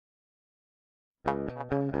We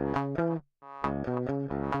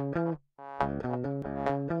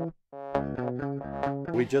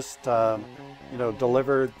just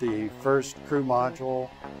delivered the first crew module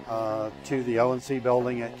to the O&C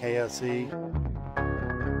building at KSE.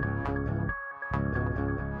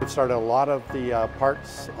 We've started a lot of the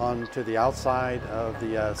parts onto the outside of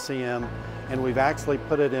the CM, and we've actually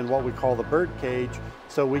put it in what we call the bird cage,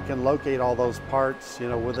 so we can locate all those parts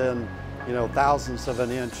within thousandths of an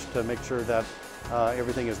inch to make sure that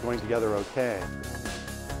everything is going together okay.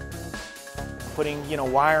 Putting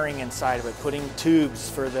wiring inside of it, putting tubes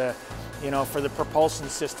for the for the propulsion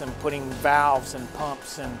system, putting valves and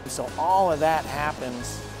pumps, and so all of that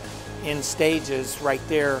happens in stages right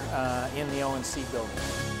there in the O&C building.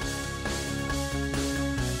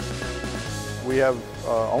 We have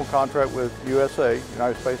on contract with USA,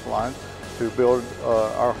 United Space Alliance, to build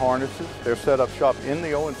our harnesses. They're set up shop in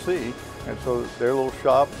the O&C, and so their little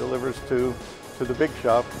shop delivers to the big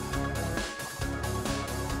shop.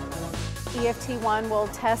 EFT1 will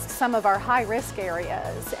test some of our high-risk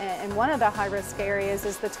areas, and one of the high-risk areas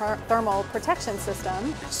is the thermal protection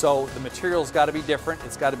system. So the material's got to be different.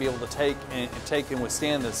 It's got to be able to take and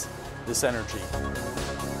withstand this energy.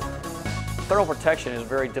 Thermal protection is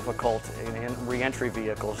very difficult in re-entry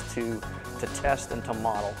vehicles to test and to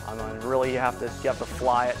model. I mean, really you have to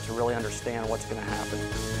fly it to really understand what's going to happen.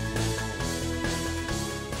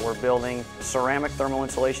 We're building ceramic thermal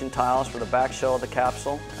insulation tiles for the back shell of the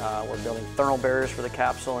capsule. We're building thermal barriers for the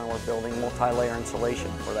capsule, and we're building multi-layer insulation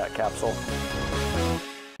for that capsule.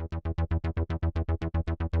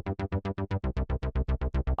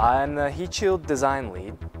 I'm the heat shield design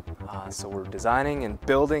lead. So we're designing and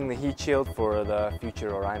building the heat shield for the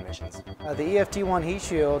future Orion missions. The EFT1 heat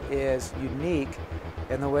shield is unique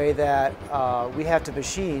in the way that we have to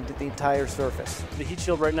machine the entire surface. The heat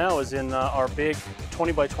shield right now is in our big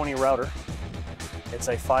 20 by 20 router. It's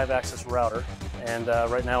a 5-axis router, and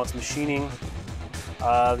right now it's machining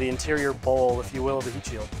the interior bowl, if you will, of the heat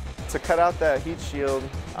shield. To cut out that heat shield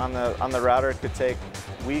on the router, it could take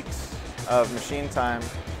weeks of machine time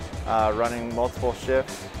running multiple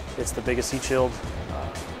shifts. It's the biggest heat shield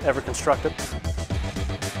ever constructed.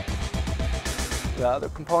 The other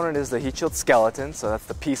component is the heat shield skeleton, so that's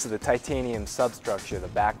the piece of the titanium substructure, the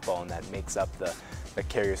backbone that makes up the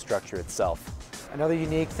carrier structure itself. Another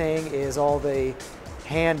unique thing is all the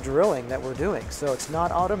hand drilling that we're doing. So it's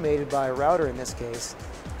not automated by a router in this case,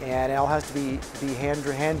 and it all has to be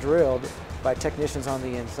hand drilled by technicians on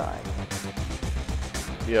the inside.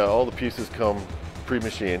 Yeah, all the pieces come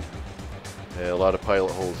pre-machined, and a lot of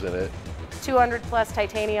pilot holes in it. 200 plus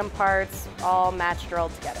titanium parts, all match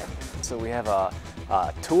drilled together. So we have a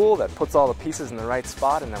tool that puts all the pieces in the right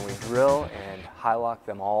spot, and then we drill and high lock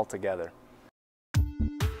them all together.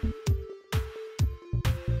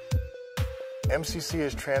 MCC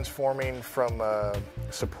is transforming from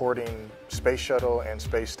supporting space shuttle and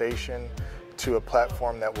space station to a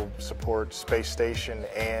platform that will support space station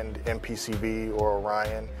and MPCB or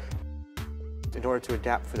Orion. In order to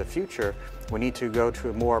adapt for the future, we need to go to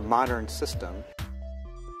a more modern system.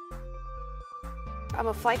 I'm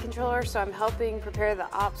a flight controller, so I'm helping prepare the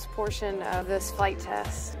ops portion of this flight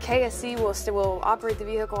test. KSE will operate the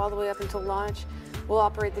vehicle all the way up until launch. We'll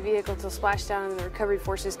operate the vehicle until splashdown, and the recovery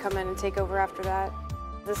forces come in and take over after that.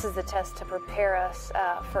 This is the test to prepare us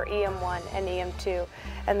for EM1 and EM2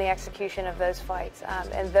 and the execution of those flights.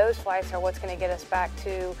 And those flights are what's going to get us back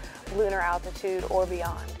to lunar altitude or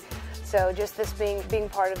beyond. So just this being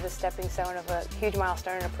part of the stepping stone of a huge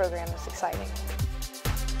milestone in a program is exciting.